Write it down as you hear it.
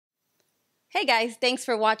Hey guys, thanks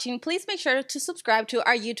for watching. Please make sure to subscribe to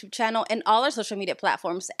our YouTube channel and all our social media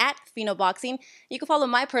platforms at Fino Boxing. You can follow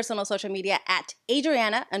my personal social media at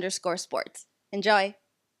Adriana_sports. Enjoy.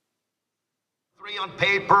 3 on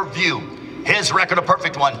pay-per-view. His record a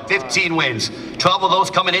perfect one, 15 wins. 12 of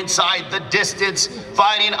those coming inside the distance.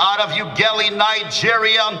 Fighting out of Ughelli,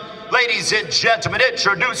 Nigeria. Ladies and gentlemen,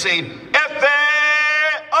 introducing EFE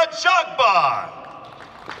AJAGBA.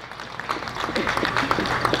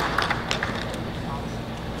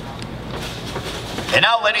 And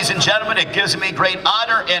now, ladies and gentlemen, it gives me great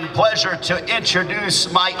honor and pleasure to introduce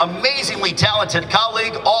my amazingly talented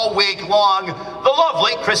colleague all week long, the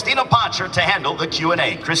lovely Christina Poncher, to handle the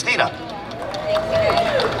Q&A. Christina.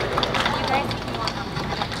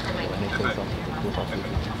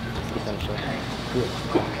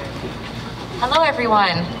 Hello,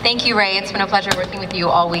 everyone. Thank you, Ray. It's been a pleasure working with you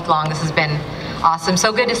all week long. This has been awesome.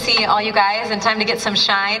 So good to see all you guys, and time to get some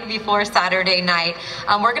shine before Saturday night.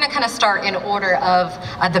 We're going to kind of start in order of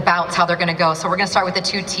the bouts, how they're going to go. So we're going to start with the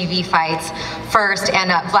 2 TV fights first,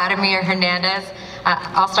 and Vladimir Hernandez.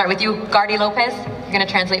 I'll start with you, Gardy Lopez. You're going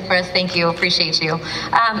to translate for us. Thank you. Appreciate you.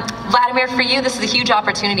 Vladimir, for you, this is a huge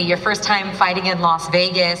opportunity. Your first time fighting in Las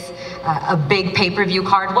Vegas, a big pay-per-view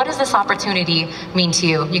card. What does this opportunity mean to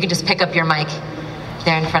you? You can just pick up your mic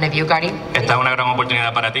there in front of you, Gardy. Esta es una gran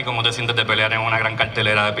oportunidad para ti. ¿Cómo te sientes de pelear en una gran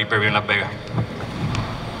cartelera de pay-per-view en Las Vegas?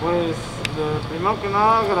 Pues, primero que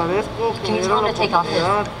nada, agradezco que me dieron la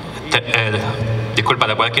oportunidad. Disculpa,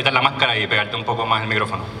 ¿te puedes quitar la máscara y pegarte un poco más el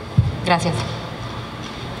micrófono? Gracias.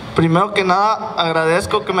 Primero que nada,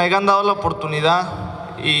 agradezco que me hayan dado la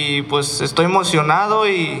oportunidad y pues estoy emocionado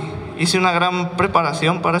y hice una gran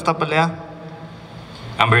preparación para esta pelea.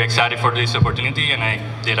 I'm very excited for this opportunity, and I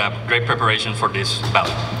did a great preparation for this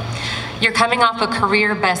bout. You're coming off a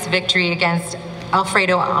career best victory against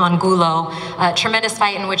Alfredo Angulo, a tremendous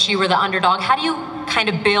fight in which you were the underdog. How do you kind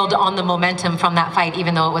of build on the momentum from that fight,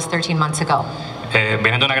 even though it was 13 months ago?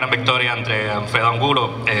 Viene de una gran victoria entre Alfredo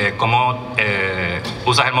Angulo. ¿Cómo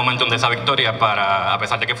usas el momentum de esa victoria a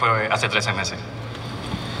pesar de que fue hace 13 meses?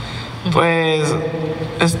 Pues,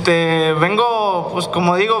 vengo, pues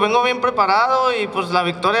como digo, vengo bien preparado y pues la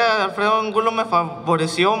victoria de Alfredo Angulo me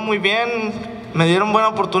favoreció muy bien, me dieron buena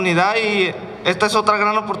oportunidad y esta es otra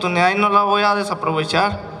gran oportunidad y no la voy a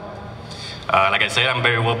desaprovechar. Like I said, I'm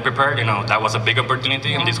very well prepared. You know, that was a big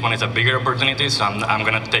opportunity, and this one is a bigger opportunity, so I'm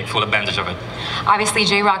going to take full advantage of it. Obviously,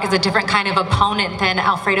 J-Rock is a different kind of opponent than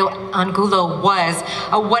Alfredo Angulo was.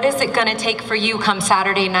 What is it going to take for you come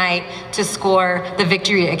Saturday night to score the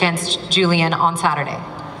victory against Julian on Saturday?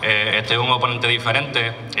 Este es un oponente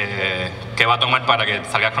diferente. ¿Qué va a tomar para que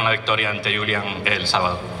salgas con la victoria ante Julian el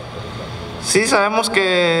sábado? Sí, sabemos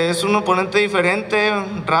que es un oponente diferente,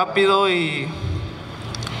 rápido y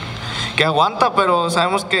que aguanta, pero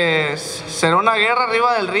sabemos que será una guerra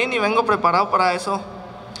arriba del ring y vengo preparado para eso.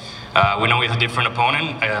 We know he's a different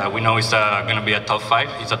opponent. We know it's going to be a tough fight.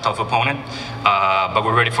 He's a tough opponent, but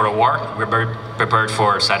we're ready for a war. We're very prepared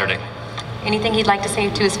for Saturday. Anything he'd like to say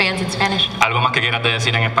to his fans in Spanish? ¿Algo más que quieras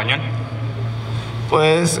decir en español?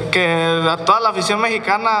 Pues que a toda la afición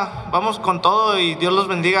mexicana vamos con todo y Dios los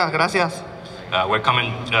bendiga. Gracias. We're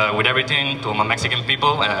coming with everything to my Mexican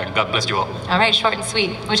people. God bless you all. All right, short and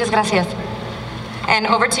sweet. Muchas gracias. And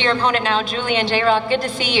over to your opponent now, Julian J-Rock. Good to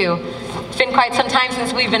see you. It's been quite some time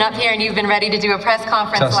since we've been up here and you've been ready to do a press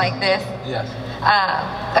conference like this. Yes.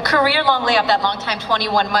 A career-long layoff, that long time,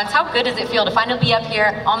 21 months. How good does it feel to finally be up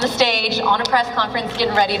here on the stage, on a press conference,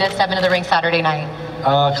 getting ready to step into the ring Saturday night?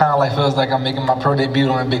 Kind of like feels like I'm making my pro debut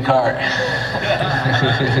on a big card.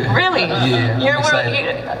 Really?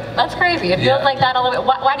 Yeah. That's crazy. It feels like that a little bit.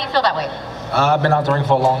 Why do you feel that way? I've been out the ring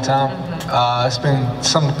for a long time. It's been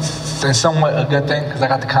somewhat a good thing because I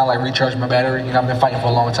got to kind of like recharge my battery. You know, I've been fighting for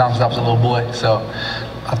a long time since I was a little boy. So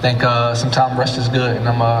I think some time rest is good, and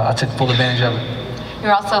I took full advantage of it.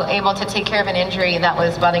 You're also able to take care of an injury that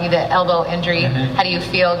was bothering you, the elbow injury. How do you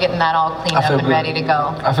feel getting that all cleaned up and ready to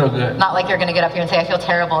go? I feel good. Not like you're going to get up here and say, I feel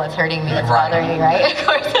terrible, it's hurting me, it's bothering me, right? Of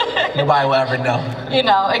course. Nobody will ever know. You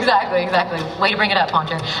know, exactly. Way to bring it up,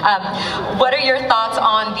 Poncher. What are your thoughts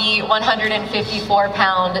on the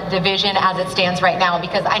 154-pound division as it stands right now?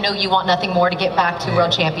 Because I know you want nothing more to get back to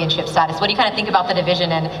world championship status. What do you kind of think about the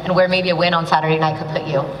division and where maybe a win on Saturday night could put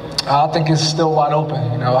you? I think it's still wide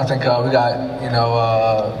open. You know, I think we got, you know,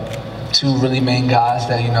 2 really main guys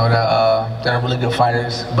that, you know, that are really good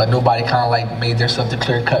fighters, but nobody kind of like made themselves the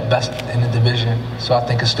clear-cut best in the division. So I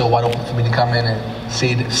think it's still wide open for me to come in and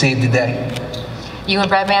save the day. You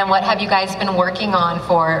and Breadman, what have you guys been working on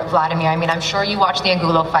for Vladimir? I mean, I'm sure you watched the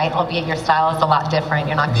Angulo fight, albeit your style is a lot different.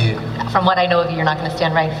 You're not, from what I know of you, you're not going to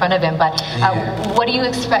stand right in front of him. But what do you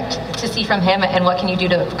expect to see from him, and what can you do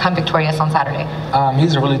to come victorious on Saturday?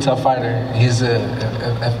 He's a really tough fighter. He's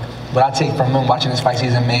what I take from him watching his fights,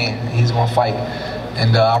 he's a man. He's going to fight,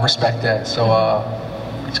 and I respect that. So.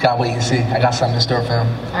 Just gotta wait and see. I got something in store for him.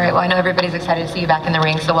 All right, well, I know everybody's excited to see you back in the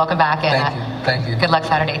ring, so welcome back. And, Thank you. Good luck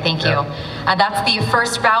Saturday. Thank you. That's the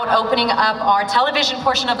first bout, opening up our television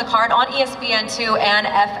portion of the card on ESPN2 and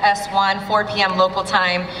FS1, 4 p.m. local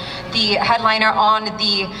time. The headliner on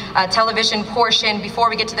the television portion, before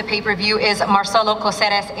we get to the pay-per-view, is Marcelo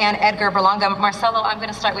Coceres and Edgar Berlanga. Marcelo, I'm going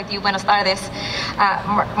to start with you. Buenos tardes.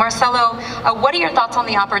 Marcelo, what are your thoughts on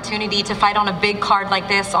the opportunity to fight on a big card like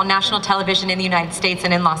this on national television in the United States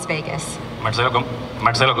and in Las Vegas? Marcelo,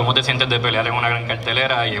 ¿cómo te sientes de pelear en una gran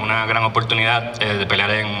cartelera y una gran oportunidad de pelear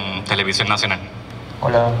en televisión nacional?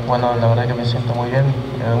 Hola, bueno, la verdad que me siento muy bien.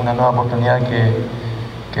 Es una nueva oportunidad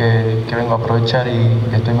que vengo a aprovechar y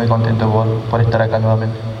estoy muy contento por estar acá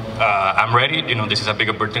nuevamente. I'm ready. You know, this is a big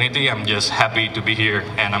opportunity. I'm just happy to be here,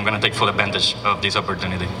 and I'm going to take full advantage of this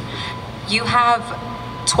opportunity. You have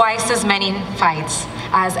twice as many fights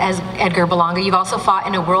as Edgar Berlanga. You've also fought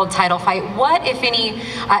in a world title fight. What, if any,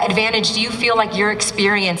 advantage do you feel like your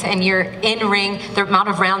experience and your in-ring, the amount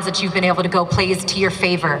of rounds that you've been able to go, plays to your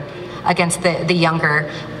favor against the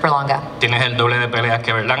younger Berlanga? Tienes el doble de peleas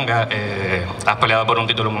que Berlanga. Has peleado por un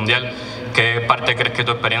título mundial. ¿Qué parte crees que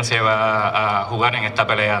tu experiencia va a jugar en esta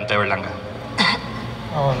pelea ante Berlanga?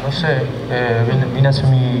 No sé. Vine a hacer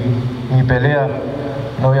mi pelea.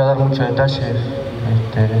 No voy a dar muchos detalles.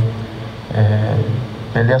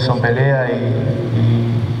 Peleas son peleas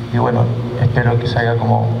y bueno, espero que salga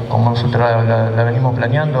como nosotros la venimos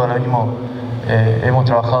planeando, hemos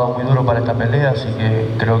trabajado muy duro para esta pelea, así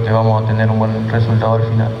que creo que vamos a tener un buen resultado al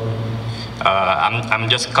final. I'm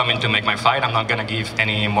just coming to make my fight. I'm not going to give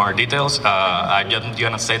any more details. I'm just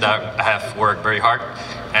going to say that I have worked very hard,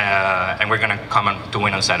 and we're going to come to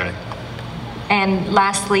win on Saturday. And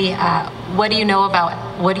lastly, what do you know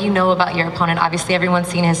about your opponent? Obviously, everyone's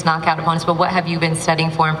seen his knockout opponents, but what have you been studying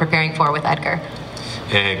for and preparing for with Edgar?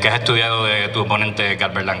 ¿Qué has estudiado de tu oponente,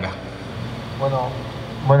 Edgar Berlanga?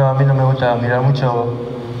 Bueno, a mí no me gusta mirar mucho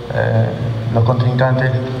los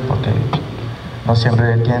contrincantes porque no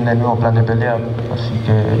siempre tienen el mismo plan de pelea, así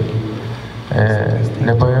que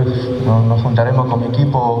después nos juntaremos con mi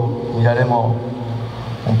equipo, miraremos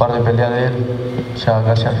un par de peleas de él ya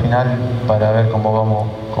casi al final para ver cómo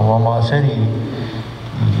vamos a hacer y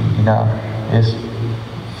nada, eso.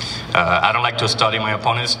 I don't like to study my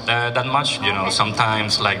opponents that much. You know,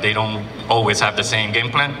 sometimes like they don't always have the same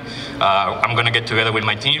game plan. I'm going to get together with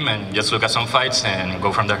my team and just look at some fights and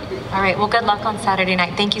go from there. All right, well, good luck on Saturday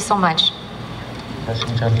night. Thank you so much.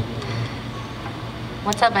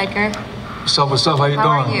 What's up, Edgar? What's up? How you doing?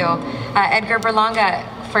 How are you? Edgar Berlanga,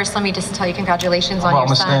 first let me just tell you congratulations on your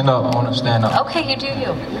son. I want to stand up. Okay, you do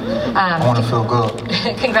you. I want to feel good.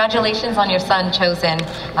 Congratulations on your son, Chosen,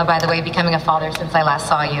 by the way, becoming a father since I last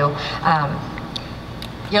saw you.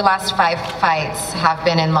 Your last 5 fights have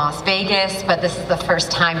been in Las Vegas, but this is the first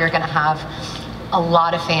time you're going to have a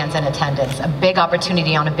lot of fans in attendance, a big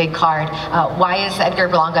opportunity on a big card. Why is Edgar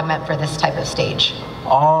Berlanga meant for this type of stage?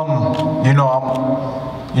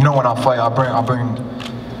 You know, when I fight, I bring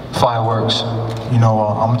fireworks. You know,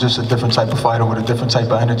 I'm just a different type of fighter with a different type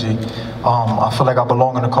of energy. I feel like I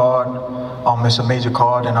belong in the card. It's a major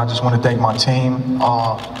card, and I just want to thank my team.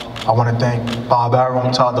 I want to thank Bob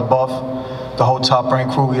Arum, Todd the Buff, the whole Top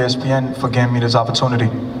Rank crew, ESPN, for giving me this opportunity.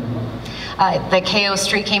 The KO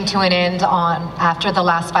streak came to an end after the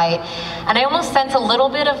last fight, and I almost sense a little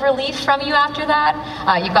bit of relief from you after that.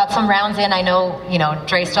 You got some rounds in. I know,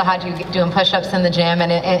 Dre still had you doing push-ups in the gym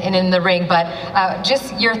and in the ring, but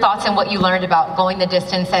just your thoughts and what you learned about going the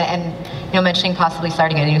distance and mentioning possibly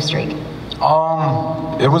starting a new streak.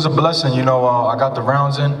 It was a blessing. I got the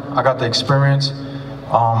rounds in, I got the experience,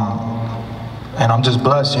 and I'm just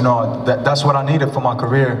blessed. That's what I needed for my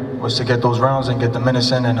career, was to get those rounds and get the minutes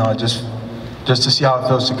in, and just to see how it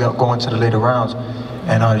feels to go into the later rounds.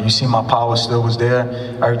 And you see my power still was there,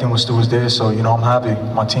 everything still was there, so I'm happy.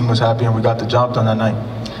 My team was happy, and we got the job done that night.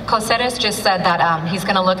 Coceres just said that he's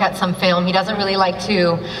going to look at some film. He doesn't really like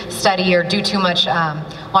to study or do too much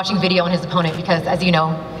watching video on his opponent because, as you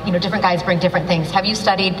know, different guys bring different things. Have you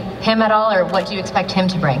studied him at all, or what do you expect him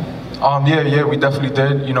to bring? Yeah, we definitely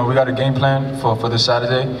did. We got a game plan for this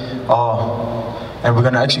Saturday, and we're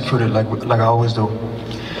going to execute it like I always do.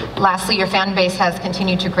 Lastly, your fan base has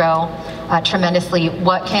continued to grow. tremendously.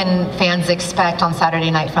 What can fans expect on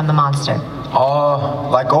Saturday night from the Monster?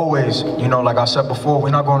 Like always, you know, like I said before, we're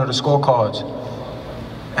not going to the scorecards.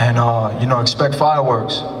 And, you know, expect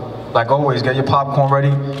fireworks. Like always, get your popcorn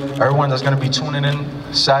ready. Everyone that's going to be tuning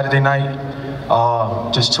in Saturday night,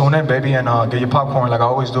 just tune in, baby, and get your popcorn like I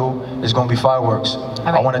always do. It's going to be fireworks.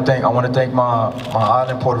 Right. I want to thank my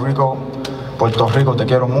island, Puerto Rico, te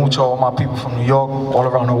quiero mucho. All my people from New York, all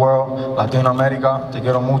around the world, Latino America, te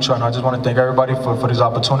quiero mucho. And I just want to thank everybody for this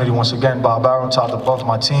opportunity once again. Bob Barron, top to both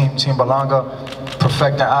my team, Team Balanga,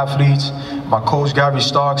 perfecting athletes, my coach Gary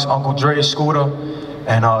Starks, Uncle Dre, Scooter,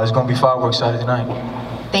 and it's going to be fireworks Saturday night.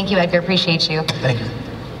 Thank you, Edgar. Appreciate you. Thank you.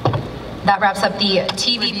 That wraps up the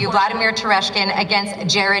TV view. Vladimir Tereshkin against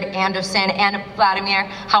Jared Anderson. And Vladimir,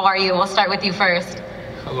 how are you? We'll start with you first.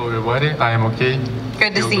 Hello, everybody. I am okay.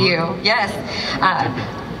 Good to see you. Yes.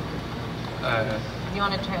 Do you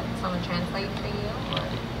want someone translate for you, or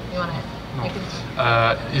you want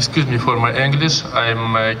to? Excuse me for my English.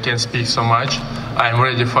 I can't speak so much. I'm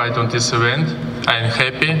ready to fight on this event. I'm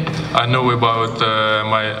happy. I know about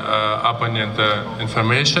my opponent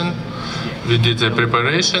information. We did the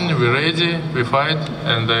preparation. We're ready. We fight,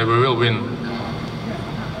 and we will win.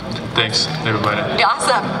 Thanks, everybody.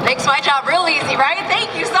 Awesome. Makes my job real easy, right?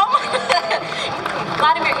 Thank you so much.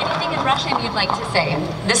 Vladimir, anything in Russian you'd like to say?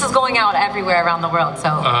 This is going out everywhere around the world,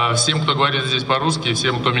 so. Всем, кто говорит здесь по-русски,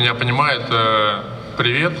 всем, кто меня понимает,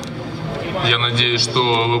 привет. Я надеюсь,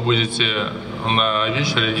 что вы будете на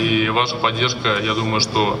вечере, и ваша поддержка, я думаю,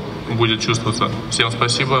 что будет чувствоваться. Всем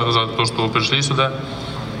спасибо за то, что вы пришли сюда,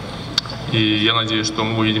 и я надеюсь, что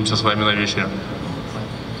мы увидимся с вами на вечере.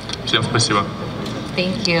 Всем спасибо.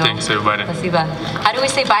 Thank you. Thanks, everybody. Спасибо. How do we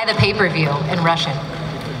say buy the pay-per-view in Russian?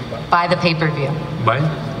 Buy the pay-per-view. Buy?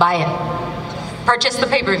 Buy it. Purchase the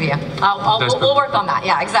pay-per-view. We'll work on that.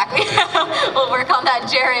 Yeah, exactly. We'll work on that.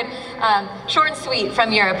 Jared, short and sweet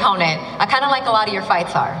from your opponent. Kind of like a lot of your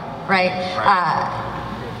fights are, right?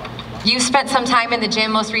 You spent some time in the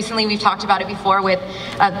gym. Most recently, we've talked about it before with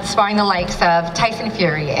sparring the likes of Tyson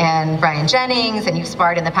Fury and Brian Jennings, and you've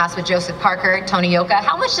sparred in the past with Joseph Parker, Tony Yoka.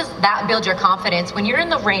 How much does that build your confidence when you're in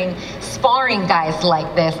the ring sparring guys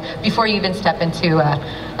like this before you even step into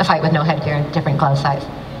a fight with no headgear and different glove size?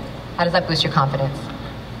 How does that boost your confidence?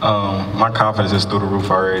 My confidence is through the roof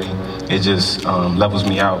already. It just levels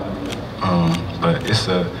me out. But it's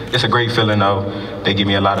a great feeling though. They give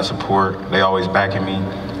me a lot of support. They always backing me,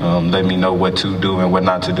 letting me know what to do and what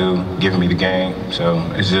not to do, giving me the game. So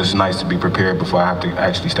it's just nice to be prepared before I have to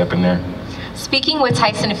actually step in there. Speaking with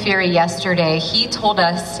Tyson Fury yesterday, he told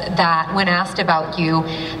us that when asked about you,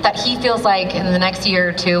 that he feels like in the next year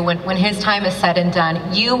or two, when his time is said and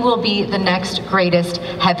done, you will be the next greatest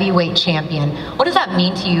heavyweight champion. What does that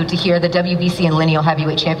mean to you to hear the WBC and lineal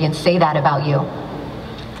heavyweight champions say that about you?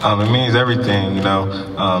 It means everything, you know,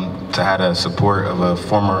 to have the support of a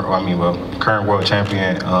current world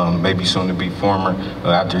champion, maybe soon to be former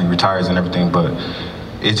after he retires and everything, but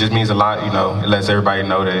it just means a lot, you know. It lets everybody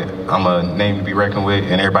know that I'm a name to be reckoned with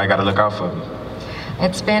and everybody got to look out for me.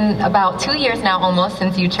 It's been about 2 years now almost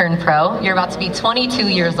since you turned pro. You're about to be 22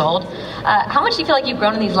 years old. How much do you feel like you've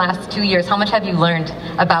grown in these last 2 years? How much have you learned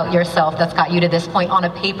about yourself that's got you to this point on a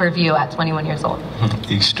pay-per-view at 21 years old?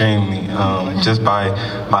 Extremely. Just by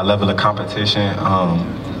my level of competition,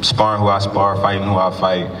 sparring who I spar, fighting who I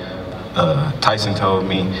fight. Tyson told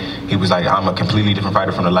me, he was like, I'm a completely different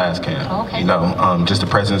fighter from the last camp. Oh, okay. You know, just the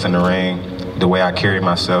presence in the ring, the way I carry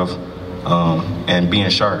myself, and being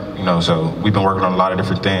sharp, you know. So we've been working on a lot of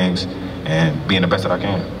different things and being the best that I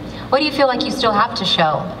can. What do you feel like you still have to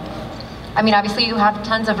show? I mean, obviously you have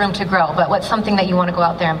tons of room to grow, but what's something that you want to go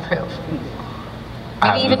out there and prove?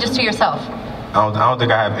 Maybe even just to yourself. I don't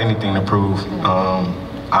think I have anything to prove.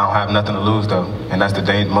 I don't have nothing to lose though, and that's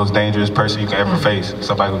the most dangerous person you can ever face,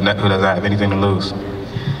 somebody who doesn't have anything to lose.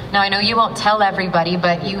 Now, I know you won't tell everybody,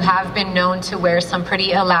 but you have been known to wear some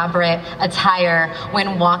pretty elaborate attire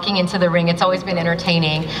when walking into the ring. It's always been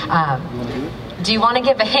entertaining. Do you want to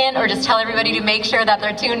give a hint or just tell everybody to make sure that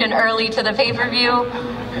they're tuned in early to the pay-per-view?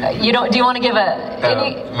 Do you want to give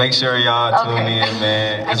make sure y'all tune in,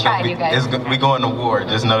 man. I tried, you guys. We going to war,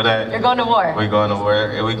 just know that. You're going to war. We're going to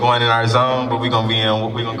war. We're going in our zone, but we're going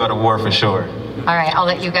to go to war for sure. All right, I'll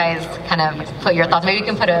let you guys kind of put your thoughts. Maybe you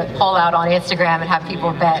can put a poll out on Instagram and have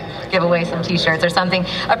people give away some t-shirts or something.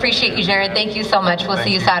 Appreciate you, Jared. Thank you so much. We'll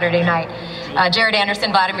see you Saturday night. Jared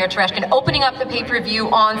Anderson, Vladimir Tereshkin, opening up the pay-per-view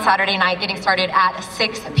on Saturday night, getting started at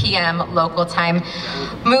 6 p.m. local time.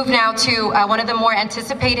 Move now to one of the more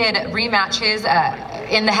anticipated rematches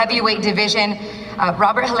in the heavyweight division.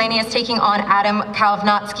 Robert Helenius is taking on Adam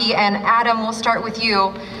Kalinowski. And Adam, we'll start with you.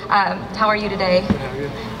 How are you today?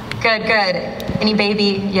 Good, good. Any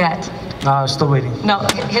baby yet? No, still waiting. No,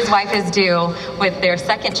 his wife is due with their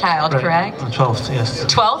second child, Right. correct? 12th, yes.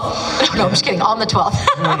 12th? No, I'm just kidding. On the 12th.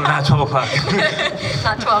 No, not 12 o'clock.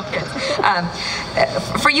 Not 12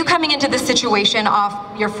 kids. For you coming into this situation off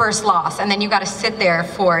your first loss, and then you got to sit there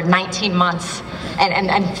for 19 months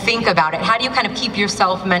and think about it. How do you kind of keep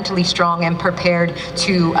yourself mentally strong and prepared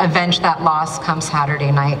to avenge that loss come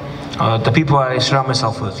Saturday night? The people I surround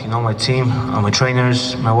myself with, my team, my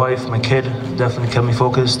trainers, my wife, my kid, definitely kept me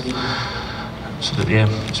focused. So yeah,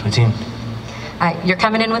 it's my team. You're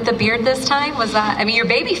coming in with the beard this time? Was that? I mean, you're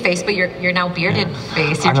baby face, but you're now bearded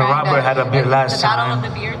face. You're I know Robert had a beard last time. The battle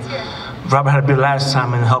of the beards here. Robert had a beard last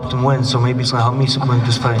time and helped him win, so maybe it's gonna help me win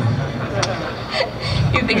this fight.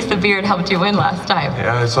 You think the beard helped you win last time?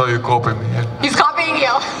 Yeah, I saw you copy me. Yeah. He's copying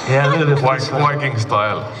you. Yeah, a little bit. Viking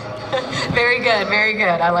style. Very good, very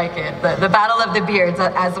good. I like it. The battle of the beards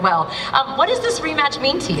as well. What does this rematch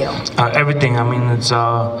mean to you? Everything. I mean,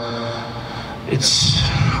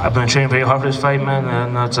 I've been training very hard for this fight, man,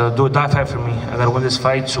 and it's a do-or-die fight for me. I gotta win this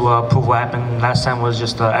fight to prove what happened last time was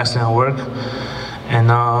just accidental work, and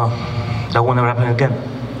that will never happen again.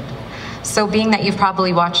 So being that you've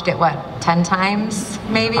probably watched it, 10 times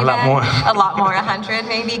maybe? A lot more. A lot more, 100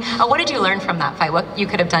 maybe. What did you learn from that fight? What you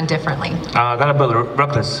could have done differently? I got a bit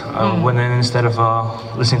reckless. Winning instead of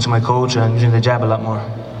listening to my coach and using the jab a lot more.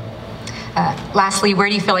 Lastly, where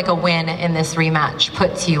do you feel like a win in this rematch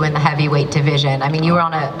puts you in the heavyweight division? I mean, you were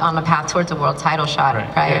on a path towards a world title shot,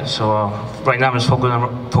 right? Yeah, so right now I'm just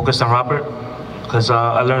focused on Robert, because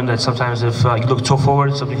I learned that sometimes if you look too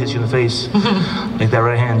forward, somebody hits you in the face, like that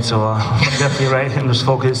right hand. So definitely right hand, just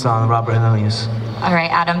focused on Robert Hernandez. All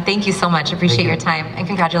right, Adam, thank you so much. Appreciate your time, and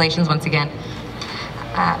congratulations once again.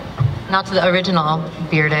 Now to the original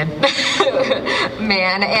bearded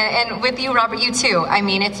man, and with you, Robert, you too. I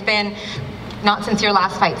mean, it's been not since your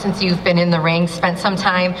last fight, since you've been in the ring, spent some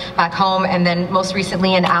time back home, and then most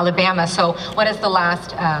recently in Alabama. So what has the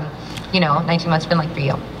last, 19 months been like for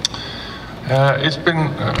you? It's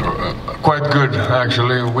been quite good,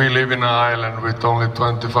 actually. We live in an island with only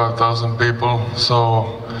 25,000 people,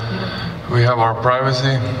 so we have our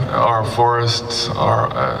privacy, our forests, our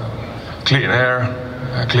clean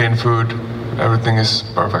air, clean food. Everything is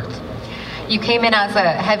perfect. You came in as a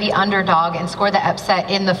heavy underdog and scored the upset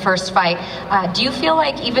in the first fight. Do you feel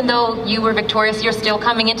like even though you were victorious, you're still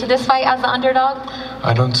coming into this fight as the underdog?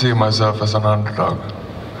 I don't see myself as an underdog.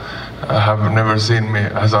 I have never seen me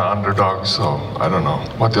as an underdog, so I don't know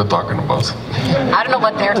what you're talking about. I don't know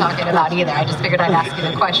what they're talking about either. I just figured I'd ask you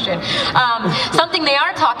the question. Something they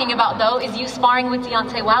are talking about, though, is you sparring with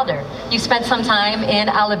Deontay Wilder. You spent some time in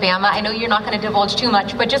Alabama. I know you're not going to divulge too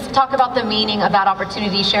much, but just talk about the meaning of that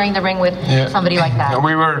opportunity, sharing the ring with somebody like that.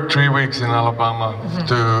 We were 3 weeks in Alabama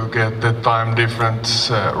to get the time difference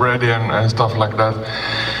ready and stuff like that.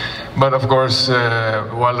 But of course,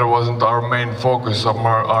 Wilder wasn't our main focus.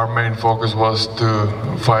 Our main focus was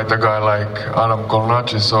to fight a guy like Adam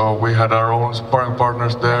Kolnachi. So we had our own sparring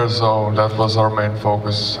partners there, so that was our main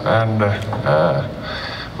focus. And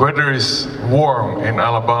weather is warm in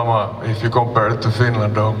Alabama if you compare it to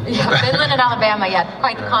Finland, though. Yeah, Finland and Alabama,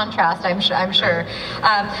 quite the contrast, I'm sure.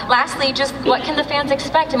 Lastly, just what can the fans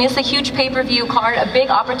expect? I mean, it's a huge pay-per-view card, a big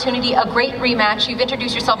opportunity, a great rematch. You've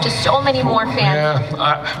introduced yourself to so many more fans.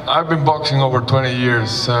 Yeah, I've been boxing over 20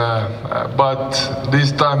 years, but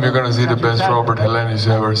this time you're going to see the best Robert Hellenius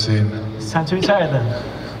you've ever seen. It's time to retire then.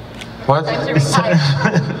 What? Time to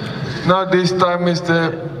retire. No, this time is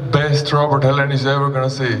the best Robert Hellenius ever gonna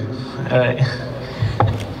see. All right.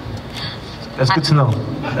 That's good to know.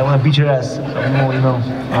 I want to beat your ass.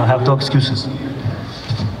 I'll have no excuses.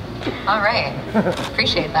 All right.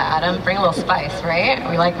 Appreciate that, Adam. Bring a little spice, right?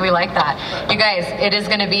 We like that. You guys, it is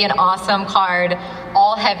going to be an awesome card.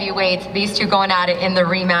 All heavyweights. These two going at it in the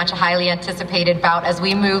rematch. A highly anticipated bout as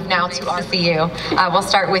we move now to RCU. We'll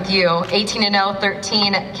start with you. 18-0,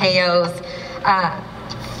 13 KOs.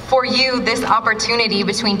 For you, this opportunity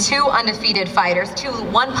between two undefeated fighters, two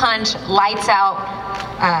one-punch, lights-out,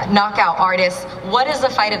 knockout artists. What does a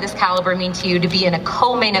fight of this caliber mean to you to be in a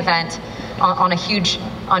co-main event on a huge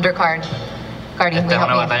undercard? Esta es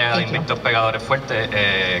una batalla de invictos pegadores fuertes.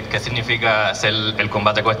 ¿Qué significa ser el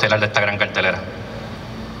combate coestelar de esta gran cartelera?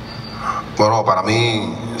 Bueno, para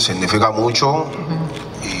mí significa mucho,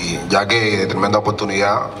 y ya que tremenda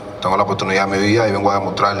oportunidad, tengo la oportunidad de mi vida y vengo a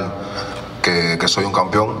demostrar que soy un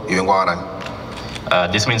campeón y vengo a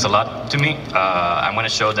ganar. This means a lot to me. I'm going to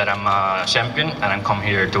show that I'm a champion and I'm come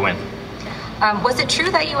here to win. Was it true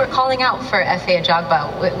that you were calling out for EFE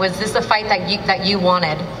AJAGBA? Was this a fight that you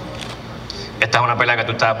wanted? Esta es una pelea que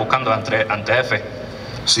tú estabas buscando ante EFE.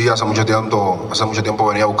 Sí, hace mucho tiempo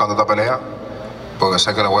venía buscando esta pelea, porque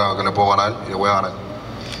sé que le puedo ganar y le voy a ganar.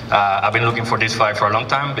 I've been looking for this fight for a long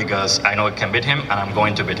time because I know I can beat him and I'm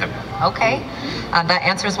going to beat him. Okay, that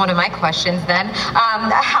answers one of my questions then.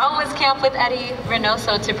 How was camp with Eddie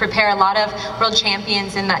Reynoso to prepare a lot of world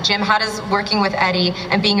champions in that gym? How does working with Eddie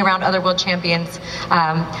and being around other world champions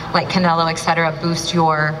like Canelo, etc., boost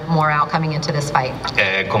your morale coming into this fight?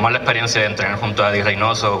 ¿Cómo es la experiencia de entrenar junto a Eddie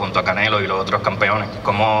Reynoso, junto a Canelo y los otros campeones?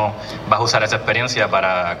 ¿Cómo vas a usar esa experiencia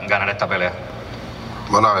para ganar esta pelea?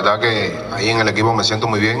 Bueno, la verdad que ahí en el equipo me siento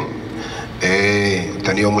muy bien. He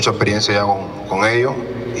tenido mucha experiencia ya con ellos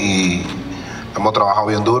y hemos trabajado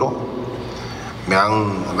bien duro. Me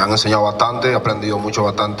han enseñado bastante, he aprendido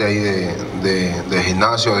bastante ahí de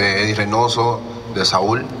gimnasio, de Eddie Reynoso, de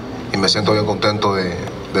Saúl, y me siento bien contento de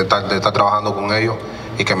estar trabajando con ellos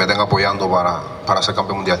y que me estén apoyando para ser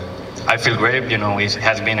campeón mundial. I feel great. You know, it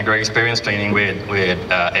has been a great experience training with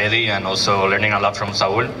Eddie and also learning a lot from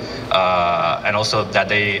Saul, and also that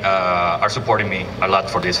they are supporting me a lot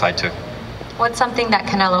for this fight too. What's something that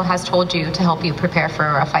Canelo has told you to help you prepare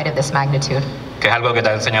for a fight of this magnitude? ¿Qué es algo que te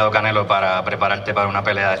ha enseñado Canelo para prepararte para una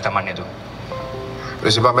pelea de esta magnitud?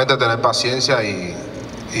 Principalmente tener paciencia y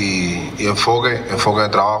enfoque en el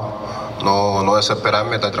trabajo, no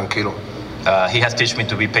desesperarme, estar tranquilo. He has taught me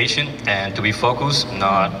to be patient and to be focused,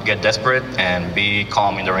 not get desperate, and be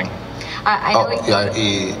calm in the ring.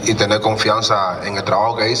 Y tener confianza en el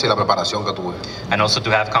trabajo que hice y la preparación que tuve. And also to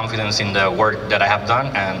have confidence in the work that I have done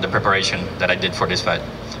and the preparation that I did for this fight.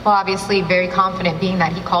 Well, obviously very confident, being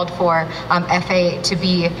that he called for EFE to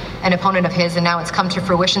be an opponent of his, and now it's come to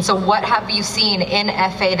fruition. So what have you seen in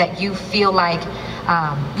EFE that you feel like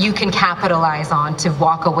you can capitalize on to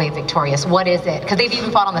walk away victorious? What is it? Because they've even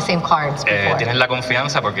fought on the same cards before. Tienes la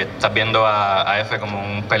confianza porque estás viendo a EFE como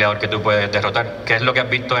un peleador que tú puedes derrotar. ¿Qué es lo que has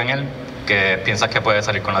visto en él que piensas que puede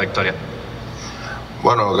salir con la victoria?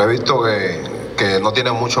 Bueno, lo que he visto que no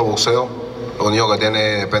tiene mucho boxeo. Lo único que tiene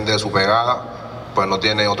depende de su pegada. Pues no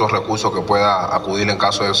tiene otros recursos que pueda acudir en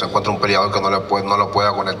caso de que se encuentre un peleador que no lo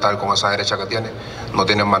pueda conectar con esa derecha que tiene. No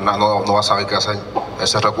tiene más nada, no va a saber qué hacer.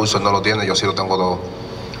 Ese recurso no lo tiene, yo sí lo tengo todo.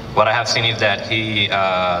 What I have seen is that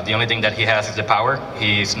the only thing that he has is the power.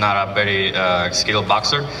 He's not a very skilled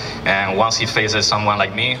boxer, and once he faces someone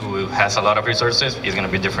like me who has a lot of resources, it's going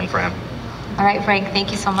to be different for him. All right, Frank,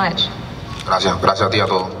 thank you so much. Gracias a ti a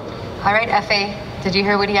todos. All right, EFE, did you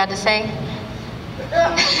hear what he had to say?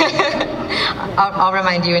 I'll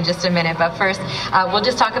remind you in just a minute, but first we'll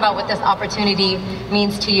just talk about what this opportunity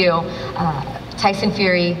means to you. Tyson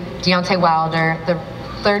Fury, Deontay Wilder, the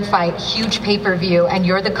third fight, huge pay-per-view, and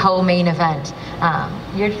you're the co-main event.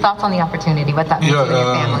 Your thoughts on the opportunity, what that means to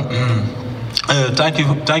your family?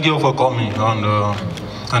 Thank you for coming,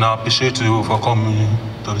 and I appreciate you for coming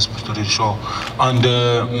to the show. And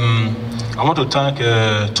I want to thank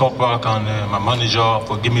Tupac and my manager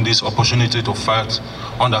for giving me this opportunity to fight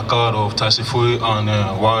on the card of Tyson Fury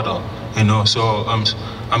and Wilder. You know, so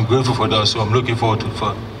I'm grateful for that. So I'm looking forward to the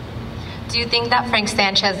fight. Do you think that Frank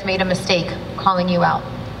Sanchez made a mistake calling you out?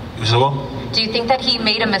 You said what? Do you think that he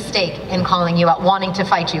made a mistake in calling you out, wanting to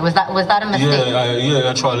fight you? Was that a mistake? Yeah,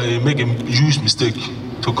 actually, he made a huge mistake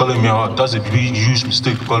to calling me out. That's a big, huge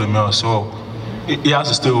mistake to calling me out. So he has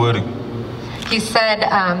to stay with it. He said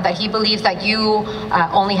that he believes that you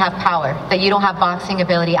only have power, that you don't have boxing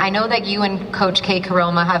ability. I know that you and Coach K.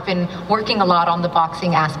 Karoma have been working a lot on the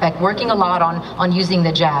boxing aspect, working a lot on using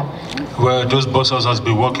the jab. Well, those boxers has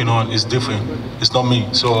been working on is different. It's not me.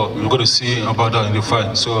 So we're going to see about that in the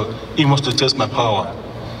fight. So he wants to test my power.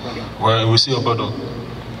 Well, we'll see about that.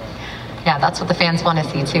 Yeah, that's what the fans want to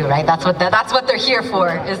see too, right? That's what they're here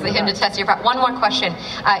for, is him to test your power. One more question.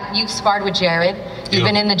 You've sparred with Jared. You've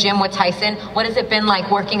been in the gym with Tyson. What has it been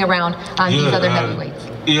like working around these other heavyweights?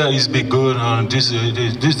 Yeah, it's been good. And this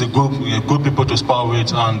is the good people to spar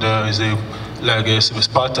with. And it's a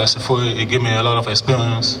spar Tyson Fury. It gave me a lot of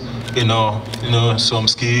experience. You know, some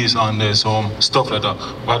skills and some stuff like that.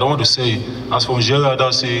 But I don't want to say, as for Jared,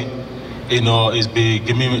 I say, it's been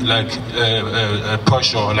giving me like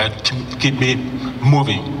pressure, like keep me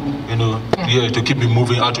moving, to keep me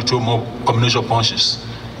moving, how to throw more combination punches.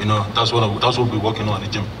 That's what we're working on in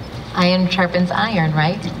the gym. Iron sharpens iron,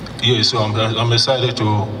 right? Yeah, so I'm excited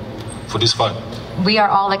for this fight. We are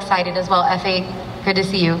all excited as well. EFE, good to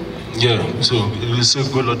see you. Yeah, so we'll say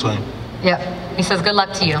good luck to him. Yep, he says good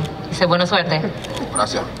luck to you. He said buena suerte.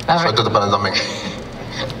 Gracias. Suerte para él también.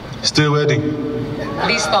 Stay ready.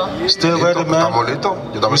 Listo. Stay ready, man. ¿Estamos listos?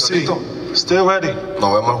 Yo también estoy listo. Stay ready.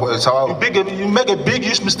 Nos vemos el sábado. You make a big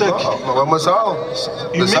huge mistake. No, nos vemos el sábado.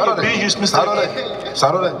 You make a big huge mistake.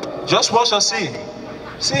 Saturday. Just watch and see.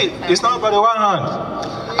 See, it's not by the one hand.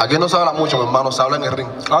 Aquí no se habla mucho, mi hermano, se habla en el ring.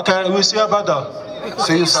 Okay, we'll see about that.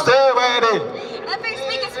 Sí, Stay ready. That makes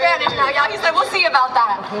speaking Spanish now, y'all. He said, we'll see about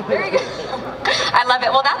that. Very good. I love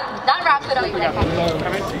it. Well, that wraps it up.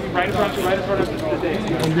 Right in front of the stage.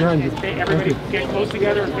 I'm behind you. Everybody get close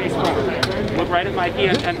together and face forward. Look right at Mikey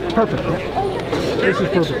and Perfect. This is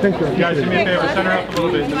perfect. Thank you. guys, do me a favor, center up a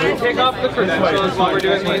little bit. Take off the credentials while we're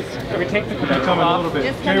doing this. Can we take the credentials off? A little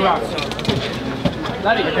bit. J-Rock.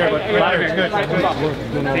 Vladimir, good.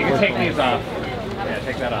 You can take these off. Yeah,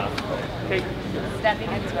 take that off. Stepping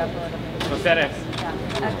into it a little bit. So set it. Yeah.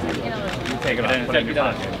 Take it off. Put it in your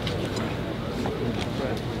pocket.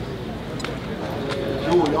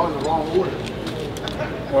 Y'all in the wrong order.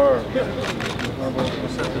 We'll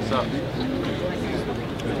set this up.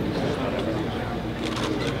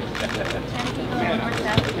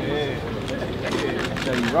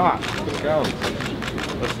 Rock. Let's go.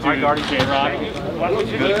 Let's do J-Rock. Why don't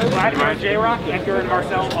you do Vladimir, J-Rock, Edgar, and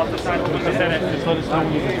Marcel off the side of the Senate. Just let us know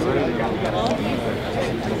when you get ready.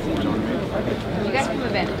 You guys can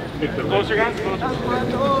move in. Closer, guys.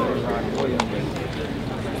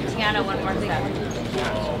 Tiana, one more step.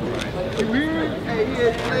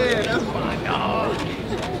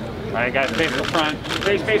 All right, guys, face the front.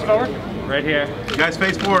 Face forward. Right here. You guys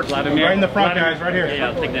face forward. Vladimir. Right in the front, Vladimir. guys. Right here. Yeah,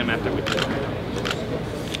 I'll take them after we do.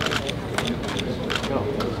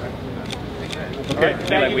 Okay.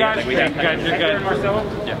 Thank you guys. You're good. Marcelo?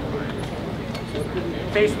 Yeah.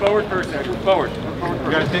 Face forward first. Forward.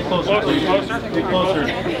 You guys stay closer. Closer. Stay closer.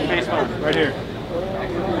 Face forward. Right here.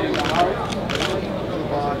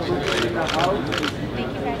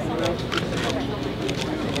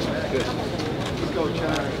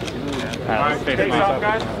 Face off,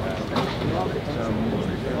 guys.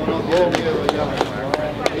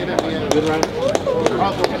 Good run.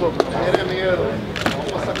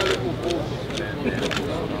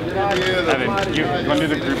 Evan, you want to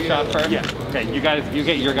do the group shot first? Yeah. Okay, you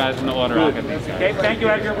get your guys in the order. I'll get these guys. Okay, thank you,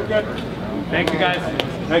 Edgar. We're good. Thank you, guys.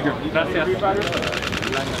 Edgar. Gracias.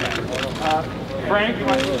 Frank, you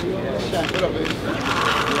want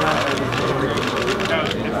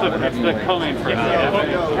it's the co-main first.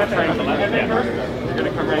 That's Frank. You're going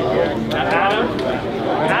to come right here. Adam,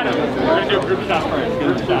 we're going to do a group shot first.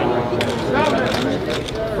 Group shot.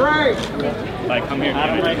 Frank! Like, come here.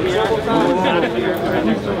 Adam right here.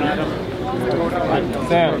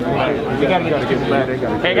 Sam, you gotta get flat.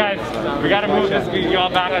 Hey guys, we gotta move this y'all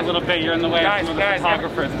back a little bit. You're in the way. Guys,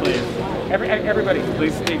 photographers, please. Everybody,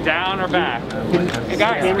 please stay down or back. Hey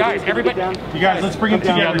guys, everybody. You guys, let's bring it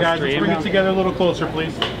together, guys. Let's bring it together a little closer,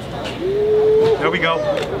 please. There we go.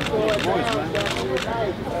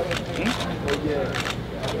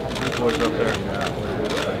 Boys up there.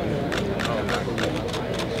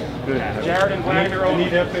 Good. Jared and Vladimir. I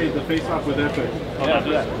need EFE, the face off with EFE. Yeah,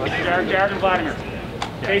 Jared and Vladimir.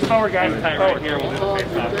 Face forward, guys. Forward. Here, we'll do the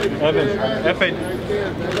face off. Evan, EFE.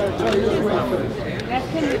 You guys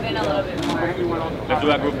can move in a little bit more.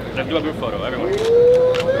 Let's do a group photo, everyone.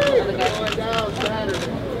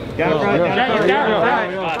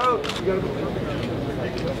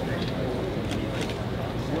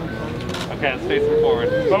 Okay, let's face them forward.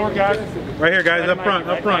 Forward, guys. Right here, guys. Up front.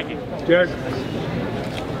 Jared.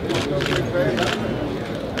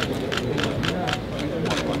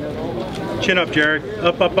 Chin up, Jared.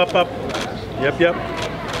 Up. Yep.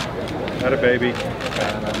 Got a baby.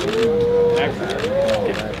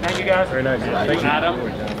 Thank you, guys. Very nice. Thank you. Adam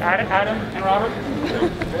and Robert.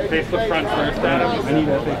 Face the front first,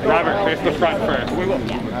 Adam. Robert, face the front first. We will.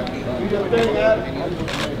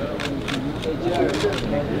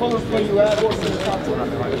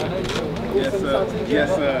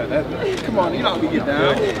 Yes, come on, you know how we get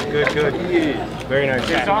down. Good. Yeah. Very nice.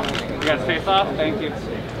 Face off. You guys face off. Thank you.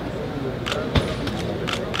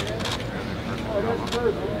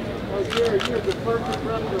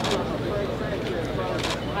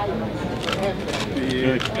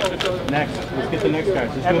 Good. Next. Let's get the next guys.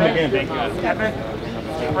 Let's do them again. Thank you, guys. Epic.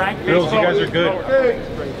 Frank, Girls, you guys are good.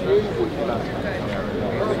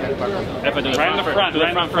 Right in the front.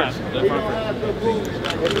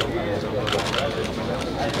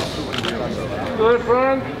 Good,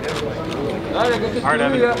 Frank. All right,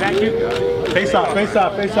 Evan. Thank you. Face off. Good to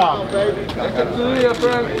see you,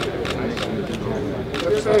 Frank.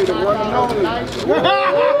 Let's say the one and only.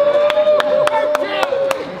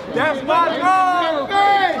 That's my goal!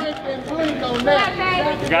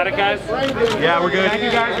 You got it, guys? Yeah, we're good. Thank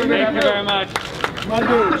you, guys. Thank you very much. My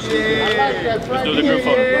dude. Let's do the group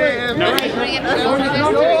photo. No.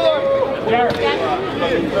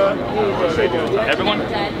 Everyone?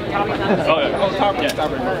 Oh,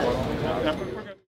 yeah.